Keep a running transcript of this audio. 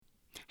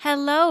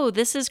Hello,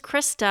 this is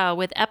Krista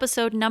with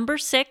episode number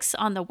 6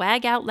 on the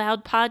Wag Out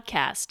Loud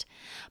podcast.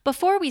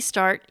 Before we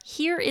start,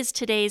 here is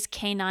today's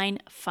canine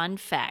fun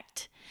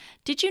fact.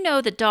 Did you know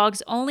that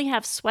dogs only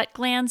have sweat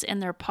glands in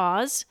their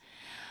paws?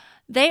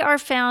 They are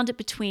found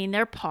between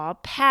their paw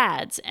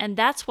pads, and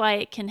that's why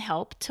it can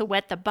help to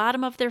wet the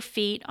bottom of their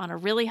feet on a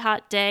really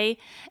hot day,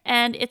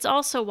 and it's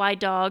also why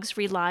dogs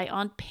rely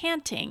on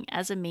panting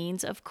as a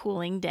means of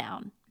cooling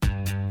down.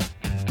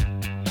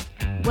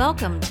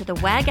 Welcome to the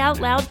Wag Out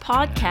Loud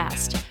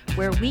podcast,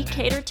 where we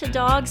cater to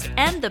dogs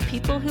and the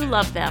people who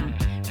love them,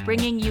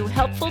 bringing you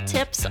helpful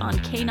tips on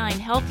canine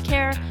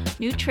healthcare,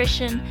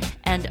 nutrition,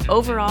 and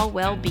overall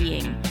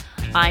well-being.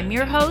 I'm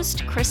your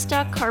host,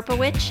 Krista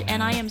Karpowicz,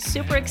 and I am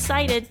super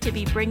excited to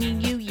be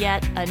bringing you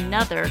yet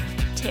another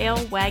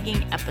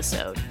tail-wagging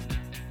episode.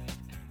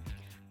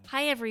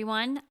 Hi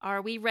everyone,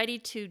 are we ready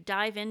to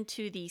dive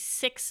into the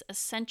 6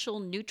 essential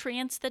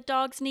nutrients that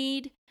dogs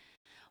need?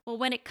 Well,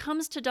 when it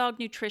comes to dog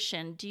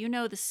nutrition, do you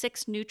know the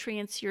 6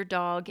 nutrients your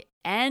dog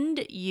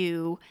and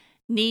you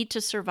need to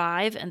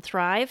survive and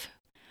thrive?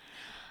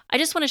 I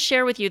just want to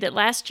share with you that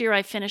last year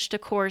I finished a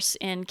course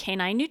in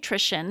canine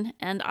nutrition,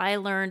 and I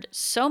learned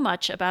so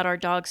much about our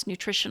dog's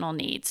nutritional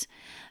needs.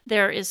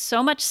 There is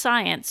so much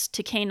science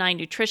to canine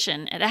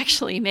nutrition, it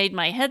actually made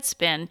my head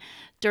spin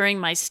during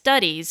my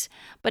studies,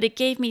 but it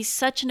gave me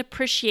such an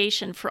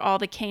appreciation for all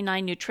the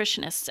canine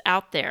nutritionists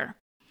out there.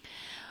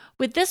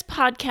 With this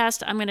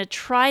podcast, I'm going to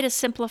try to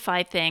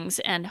simplify things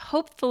and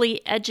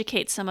hopefully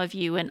educate some of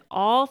you in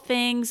all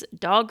things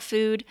dog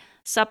food,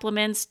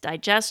 supplements,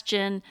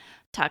 digestion,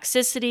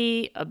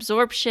 toxicity,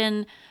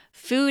 absorption,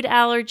 food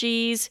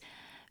allergies,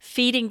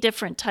 feeding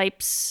different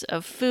types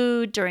of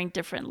food during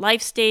different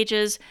life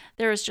stages.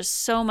 There is just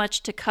so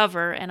much to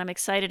cover, and I'm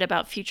excited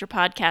about future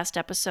podcast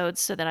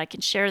episodes so that I can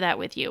share that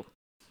with you.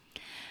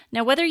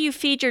 Now, whether you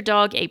feed your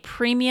dog a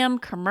premium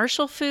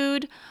commercial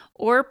food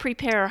or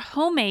prepare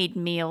homemade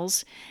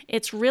meals,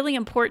 it's really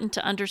important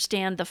to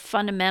understand the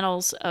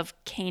fundamentals of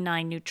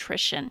canine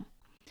nutrition.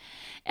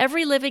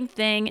 Every living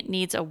thing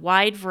needs a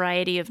wide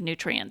variety of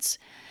nutrients,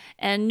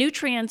 and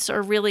nutrients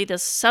are really the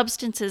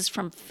substances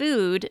from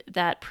food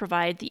that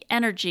provide the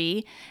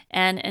energy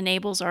and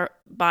enables our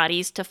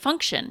bodies to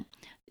function,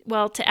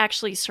 to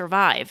actually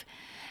survive.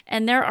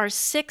 And there are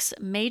 6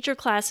 major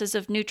classes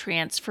of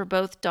nutrients for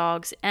both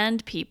dogs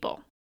and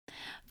people.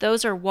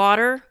 Those are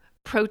water,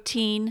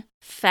 protein,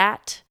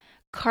 fat,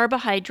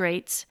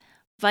 carbohydrates,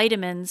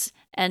 vitamins,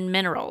 and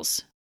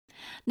minerals.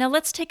 Now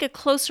let's take a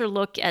closer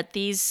look at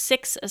these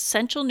 6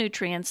 essential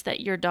nutrients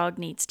that your dog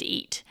needs to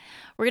eat.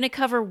 We're going to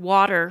cover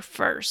water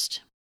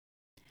first.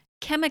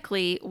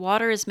 Chemically,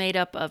 water is made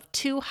up of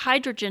 2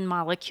 hydrogen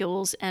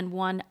molecules and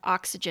 1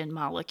 oxygen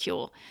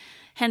molecule,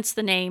 hence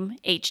the name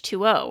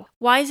H2O.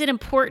 Why is it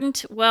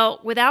important? Well,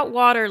 without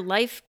water,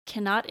 life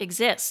cannot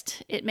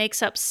exist. It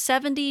makes up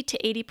 70 to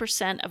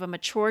 80% of a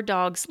mature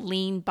dog's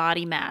lean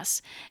body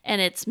mass, and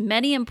its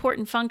many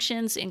important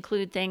functions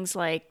include things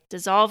like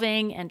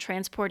dissolving and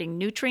transporting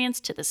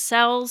nutrients to the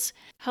cells,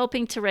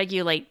 helping to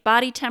regulate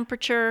body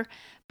temperature,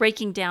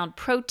 breaking down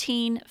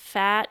protein,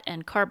 fat,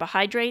 and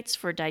carbohydrates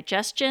for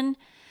digestion,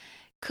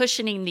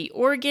 cushioning the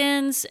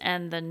organs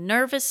and the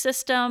nervous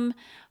system,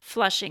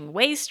 flushing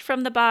waste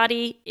from the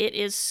body. It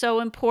is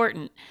so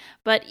important.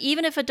 But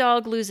even if a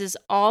dog loses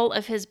all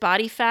of his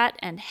body fat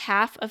and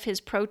half of his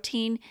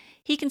protein,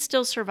 he can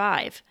still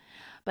survive.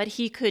 But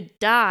he could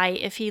die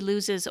if he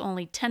loses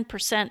only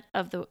 10%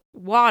 of the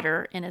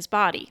water in his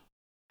body.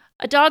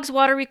 A dog's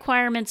water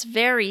requirements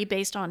vary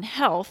based on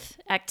health,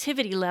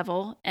 activity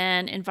level,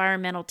 and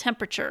environmental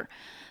temperature.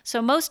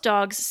 So most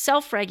dogs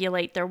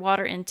self-regulate their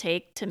water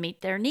intake to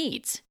meet their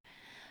needs.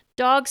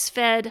 Dogs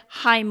fed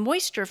high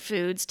moisture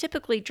foods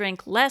typically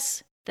drink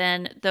less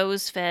than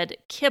those fed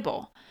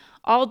kibble.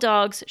 All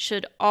dogs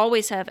should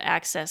always have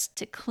access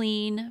to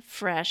clean,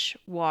 fresh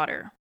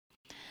water.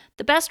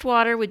 The best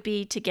water would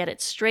be to get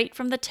it straight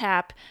from the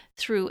tap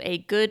through a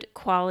good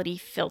quality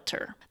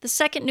filter. The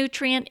second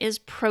nutrient is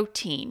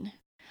protein.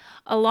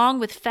 Along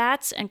with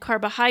fats and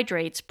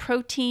carbohydrates,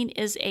 protein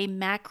is a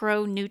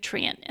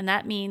macronutrient, and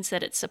that means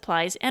that it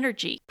supplies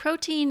energy.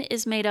 Protein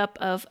is made up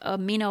of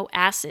amino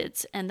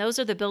acids, and those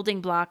are the building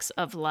blocks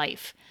of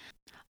life.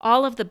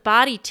 All of the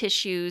body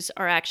tissues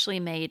are actually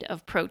made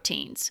of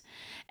proteins,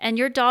 and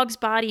your dog's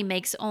body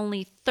makes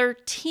only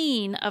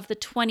 13 of the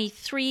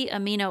 23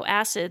 amino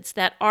acids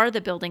that are the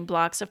building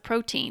blocks of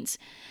proteins,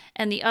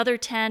 and the other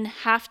 10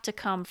 have to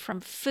come from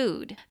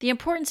food. The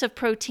importance of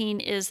protein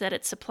is that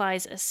it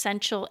supplies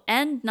essential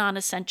and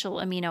non-essential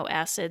amino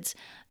acids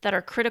that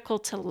are critical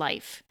to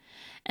life.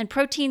 And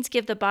proteins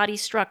give the body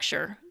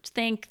structure.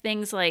 Think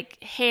things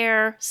like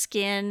hair,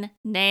 skin,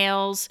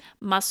 nails,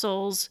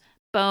 muscles,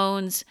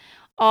 bones,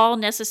 all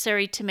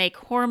necessary to make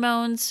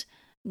hormones,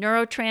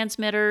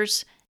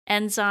 neurotransmitters,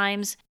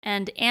 enzymes,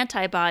 and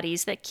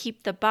antibodies that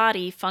keep the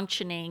body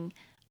functioning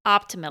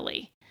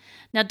optimally.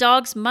 Now,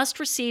 dogs must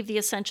receive the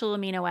essential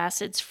amino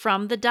acids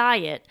from the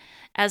diet,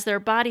 as their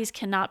bodies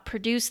cannot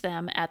produce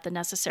them at the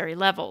necessary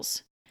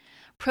levels.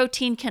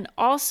 Protein can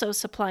also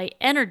supply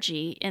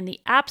energy in the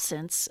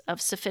absence of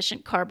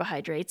sufficient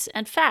carbohydrates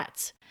and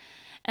fats.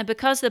 And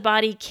because the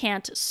body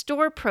can't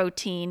store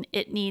protein,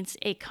 it needs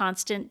a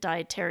constant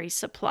dietary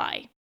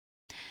supply.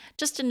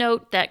 Just a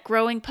note that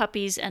growing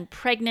puppies and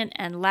pregnant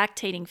and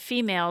lactating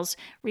females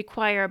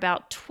require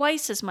about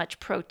twice as much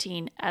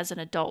protein as an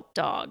adult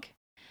dog.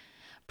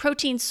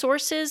 Protein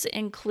sources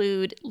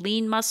include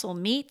lean muscle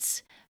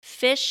meats,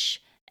 fish,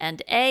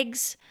 and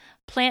eggs,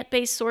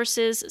 plant-based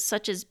sources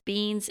such as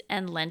beans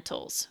and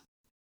lentils.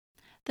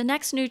 The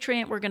next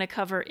nutrient we're going to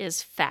cover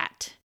is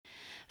fat.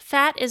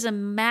 Fat is a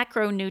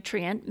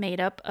macronutrient made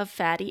up of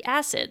fatty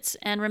acids.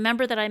 And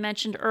remember that I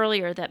mentioned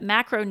earlier that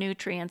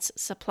macronutrients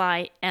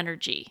supply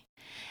energy.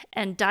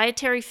 And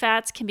dietary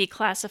fats can be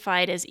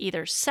classified as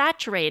either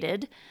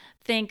saturated,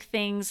 think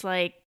things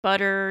like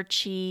butter,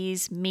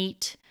 cheese,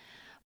 meat,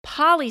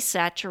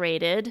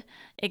 polysaturated,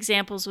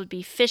 examples would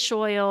be fish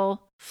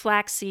oil,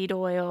 flaxseed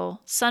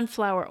oil,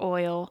 sunflower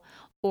oil,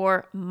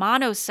 or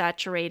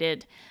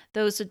monosaturated,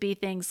 those would be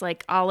things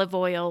like olive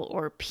oil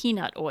or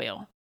peanut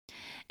oil.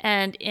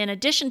 And in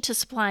addition to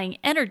supplying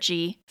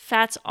energy,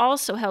 fats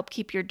also help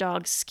keep your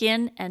dog's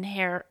skin and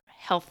hair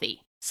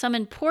healthy. Some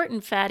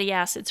important fatty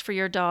acids for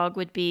your dog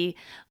would be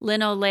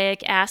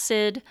linoleic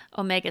acid,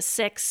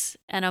 omega-6,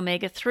 and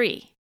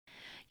omega-3.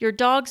 Your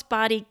dog's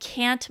body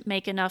can't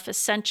make enough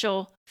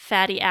essential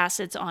fatty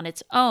acids on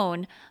its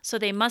own, so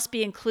they must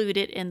be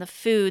included in the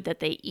food that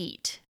they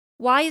eat.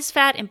 Why is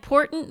fat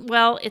important?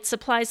 Well, it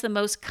supplies the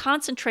most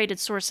concentrated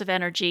source of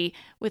energy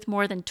with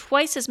more than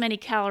twice as many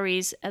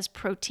calories as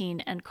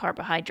protein and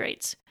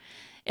carbohydrates.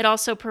 It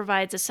also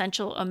provides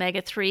essential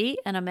omega-3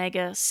 and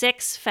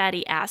omega-6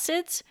 fatty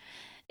acids.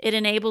 It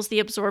enables the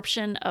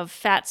absorption of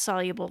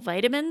fat-soluble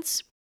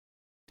vitamins,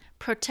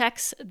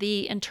 protects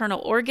the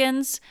internal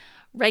organs,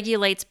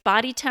 regulates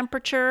body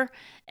temperature,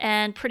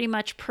 and pretty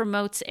much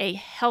promotes a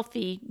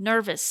healthy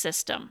nervous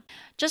system.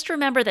 Just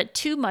remember that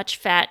too much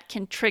fat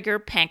can trigger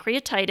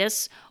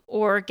pancreatitis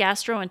or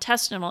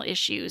gastrointestinal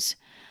issues.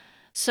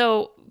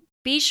 So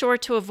be sure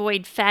to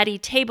avoid fatty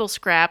table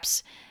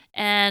scraps.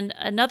 And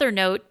another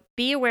note,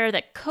 be aware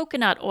that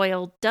coconut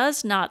oil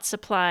does not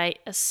supply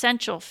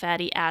essential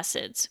fatty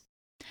acids.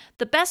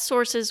 The best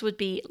sources would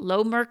be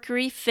low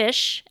mercury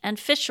fish and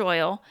fish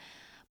oil,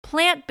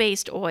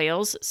 plant-based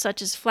oils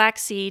such as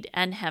flaxseed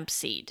and hemp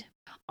seed.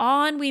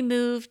 On we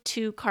move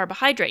to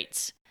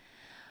carbohydrates.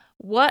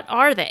 What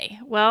are they?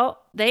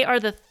 Well, they are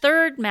the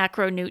third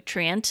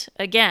macronutrient,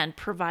 again,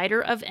 provider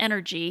of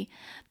energy,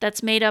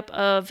 that's made up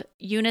of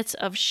units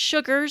of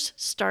sugars,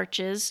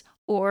 starches,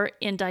 or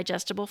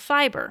indigestible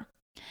fiber.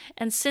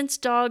 And since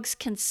dogs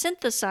can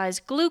synthesize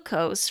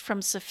glucose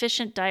from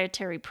sufficient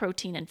dietary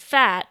protein and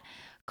fat,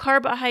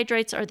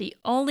 carbohydrates are the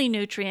only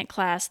nutrient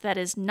class that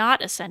is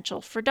not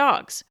essential for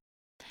dogs.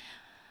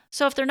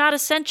 So if they're not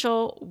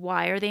essential,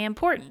 why are they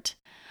important?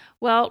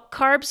 Well,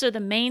 carbs are the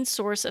main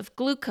source of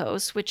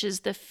glucose, which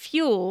is the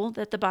fuel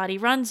that the body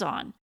runs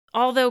on.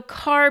 Although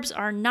carbs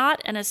are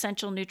not an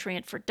essential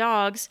nutrient for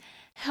dogs,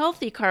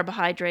 healthy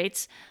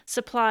carbohydrates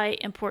supply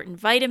important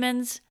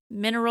vitamins,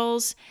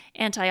 minerals,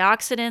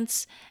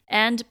 antioxidants,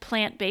 and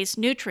plant-based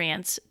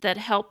nutrients that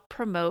help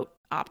promote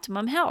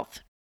optimum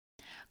health.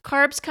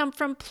 Carbs come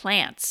from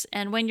plants,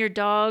 and when your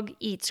dog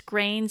eats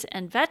grains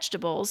and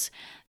vegetables,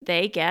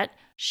 they get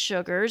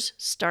sugars,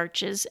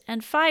 starches,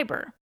 and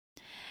fiber.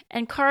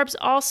 And carbs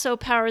also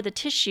power the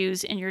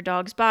tissues in your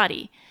dog's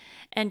body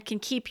and can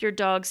keep your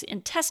dog's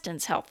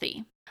intestines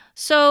healthy.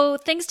 So,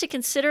 things to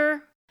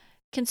consider: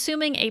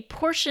 consuming a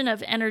portion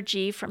of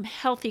energy from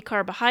healthy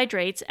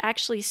carbohydrates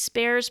actually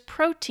spares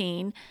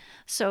protein,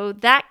 so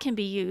that can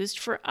be used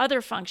for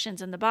other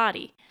functions in the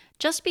body.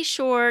 Just be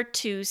sure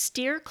to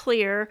steer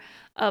clear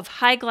of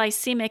high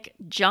glycemic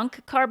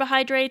junk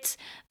carbohydrates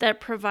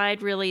that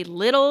provide really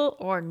little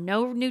or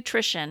no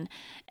nutrition,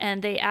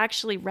 and they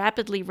actually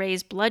rapidly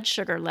raise blood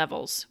sugar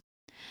levels.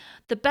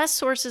 The best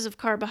sources of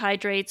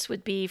carbohydrates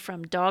would be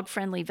from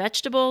dog-friendly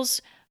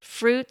vegetables,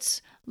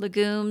 fruits,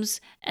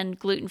 legumes, and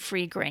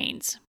gluten-free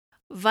grains.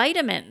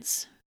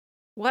 Vitamins.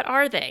 What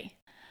are they?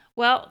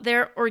 Well,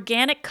 they're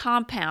organic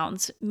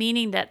compounds,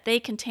 meaning that they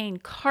contain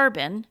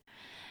carbon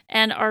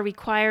and are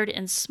required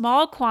in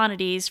small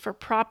quantities for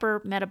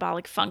proper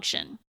metabolic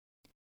function.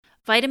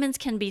 Vitamins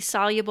can be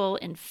soluble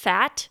in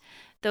fat.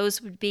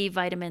 Those would be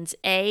vitamins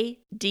A,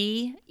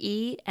 D,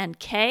 E, and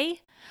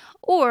K,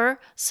 or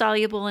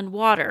soluble in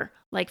water,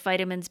 like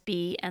vitamins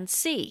B and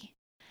C.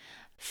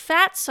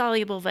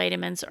 Fat-soluble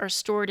vitamins are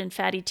stored in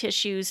fatty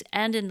tissues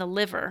and in the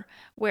liver,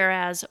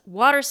 whereas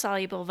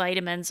water-soluble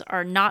vitamins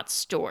are not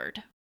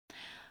stored.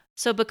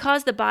 So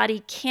because the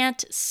body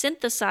can't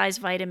synthesize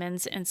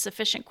vitamins in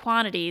sufficient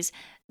quantities,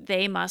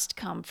 they must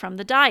come from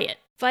the diet.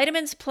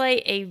 Vitamins play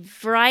a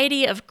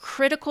variety of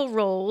critical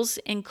roles,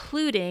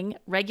 including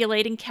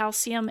regulating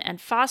calcium and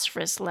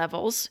phosphorus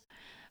levels,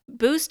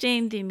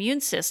 boosting the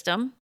immune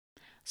system,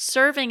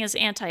 serving as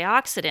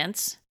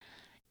antioxidants,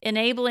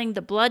 enabling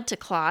the blood to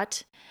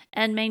clot,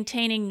 and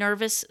maintaining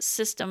nervous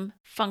system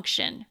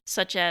function,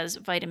 such as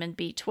vitamin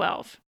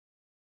B12.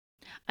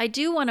 I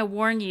do want to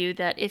warn you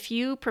that if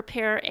you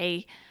prepare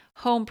a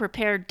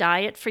home-prepared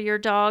diet for your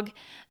dog,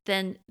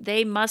 then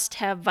they must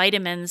have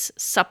vitamins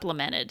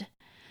supplemented.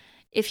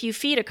 If you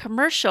feed a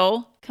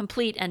commercial,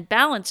 complete and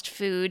balanced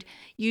food,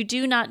 you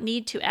do not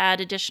need to add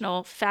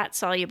additional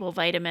fat-soluble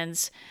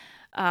vitamins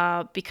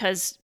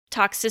because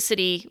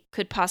toxicity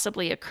could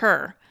possibly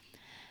occur.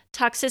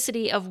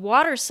 Toxicity of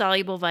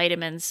water-soluble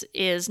vitamins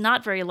is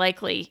not very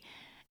likely,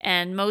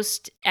 and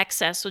most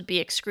excess would be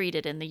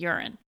excreted in the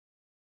urine.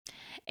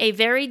 A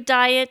varied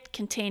diet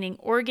containing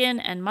organ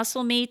and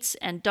muscle meats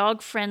and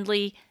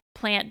dog-friendly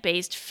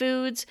plant-based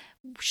foods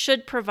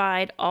should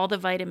provide all the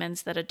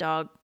vitamins that a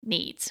dog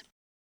needs.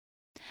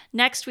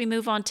 Next, we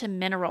move on to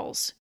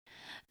minerals.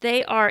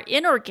 They are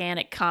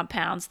inorganic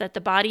compounds that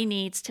the body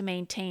needs to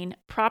maintain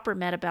proper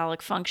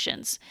metabolic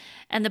functions,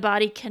 and the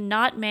body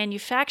cannot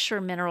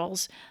manufacture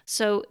minerals,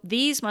 so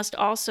these must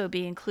also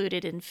be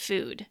included in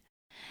food.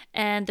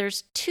 And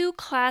there's two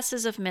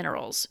classes of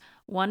minerals.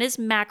 One is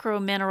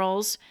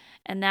macrominerals,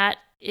 and that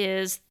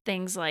is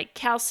things like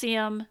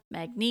calcium,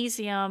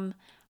 magnesium,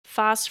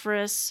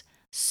 phosphorus,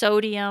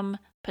 sodium,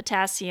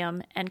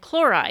 potassium, and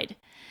chloride,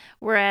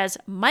 whereas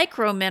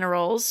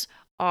microminerals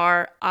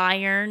are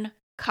iron,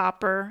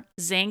 copper,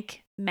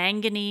 zinc,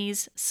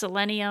 manganese,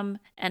 selenium,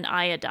 and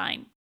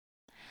iodine.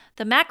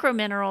 The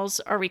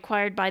macrominerals are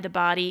required by the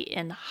body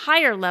in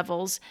higher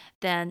levels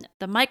than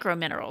the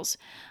microminerals,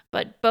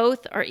 but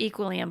both are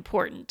equally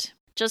important.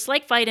 Just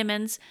like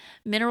vitamins,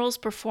 minerals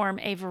perform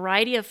a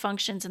variety of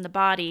functions in the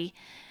body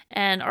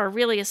and are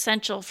really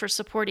essential for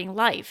supporting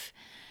life.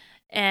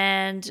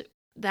 And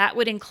that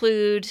would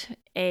include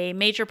a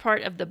major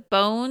part of the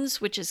bones,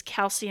 which is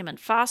calcium and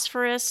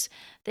phosphorus.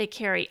 They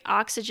carry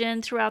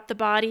oxygen throughout the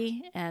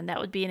body, and that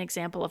would be an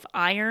example of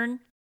iron.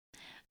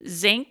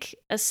 Zinc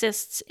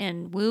assists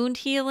in wound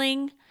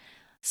healing.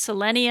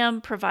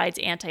 Selenium provides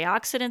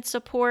antioxidant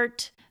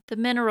support. The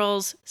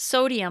minerals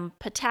sodium,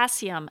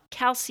 potassium,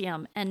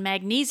 calcium, and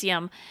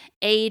magnesium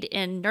aid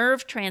in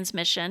nerve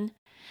transmission.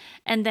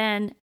 And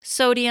then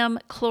sodium,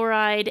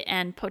 chloride,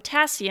 and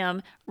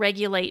potassium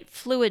regulate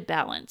fluid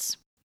balance.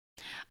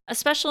 A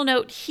special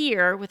note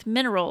here with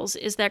minerals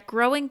is that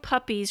growing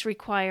puppies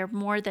require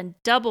more than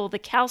double the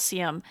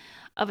calcium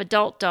of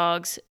adult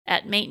dogs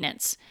at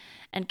maintenance,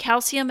 and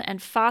calcium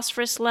and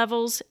phosphorus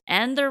levels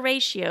and their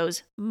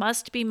ratios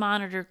must be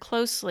monitored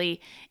closely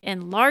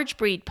in large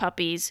breed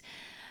puppies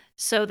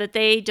so that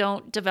they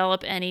don't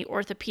develop any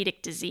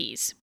orthopedic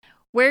disease.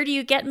 Where do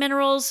you get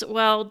minerals?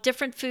 Well,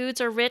 different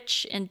foods are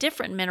rich in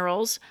different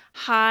minerals.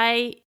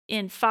 High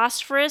in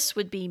phosphorus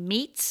would be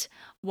meats,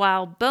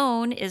 while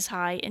bone is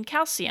high in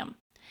calcium.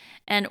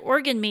 And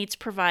organ meats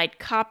provide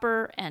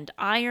copper and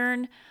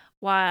iron,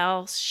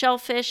 while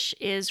shellfish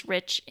is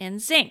rich in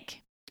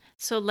zinc.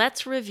 So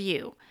let's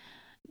review.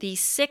 The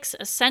 6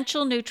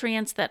 essential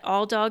nutrients that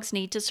all dogs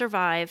need to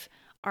survive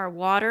are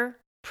water,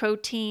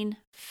 protein,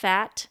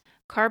 fat,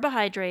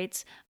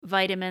 carbohydrates,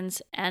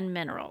 vitamins, and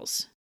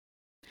minerals.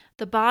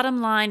 The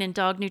bottom line in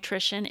dog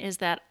nutrition is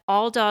that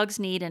all dogs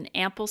need an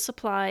ample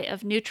supply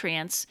of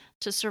nutrients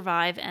to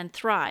survive and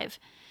thrive.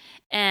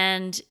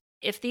 And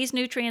if these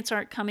nutrients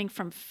aren't coming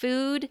from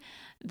food,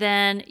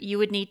 then you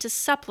would need to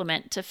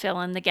supplement to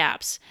fill in the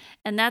gaps.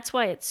 And that's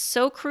why it's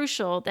so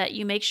crucial that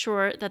you make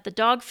sure that the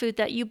dog food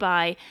that you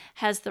buy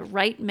has the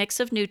right mix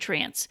of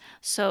nutrients.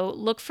 So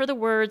look for the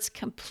words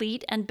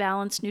complete and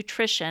balanced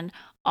nutrition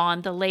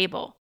on the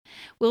label.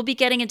 We'll be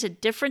getting into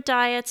different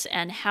diets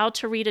and how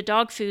to read a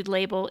dog food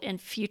label in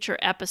future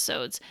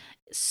episodes.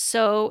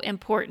 So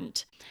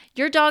important.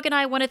 Your dog and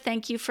I want to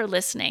thank you for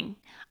listening.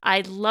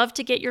 I'd love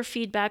to get your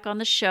feedback on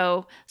the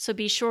show, so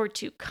be sure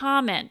to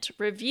comment,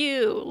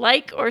 review,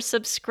 like, or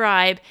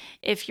subscribe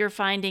if you're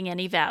finding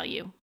any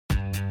value.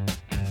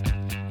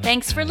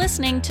 Thanks for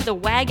listening to the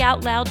Wag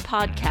Out Loud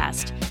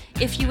podcast.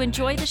 If you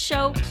enjoy the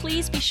show,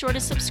 please be sure to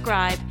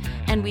subscribe,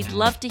 and we'd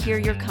love to hear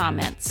your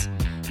comments.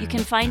 You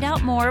can find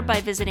out more by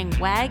visiting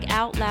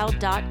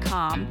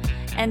wagoutloud.com,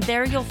 and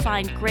there you'll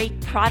find great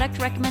product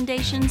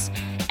recommendations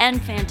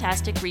and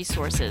fantastic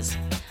resources.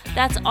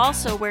 That's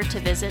also where to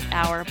visit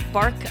our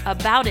Bark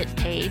About It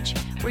page,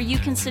 where you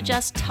can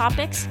suggest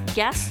topics,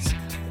 guests,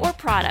 or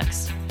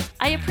products.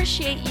 I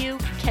appreciate you.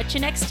 Catch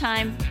you next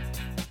time.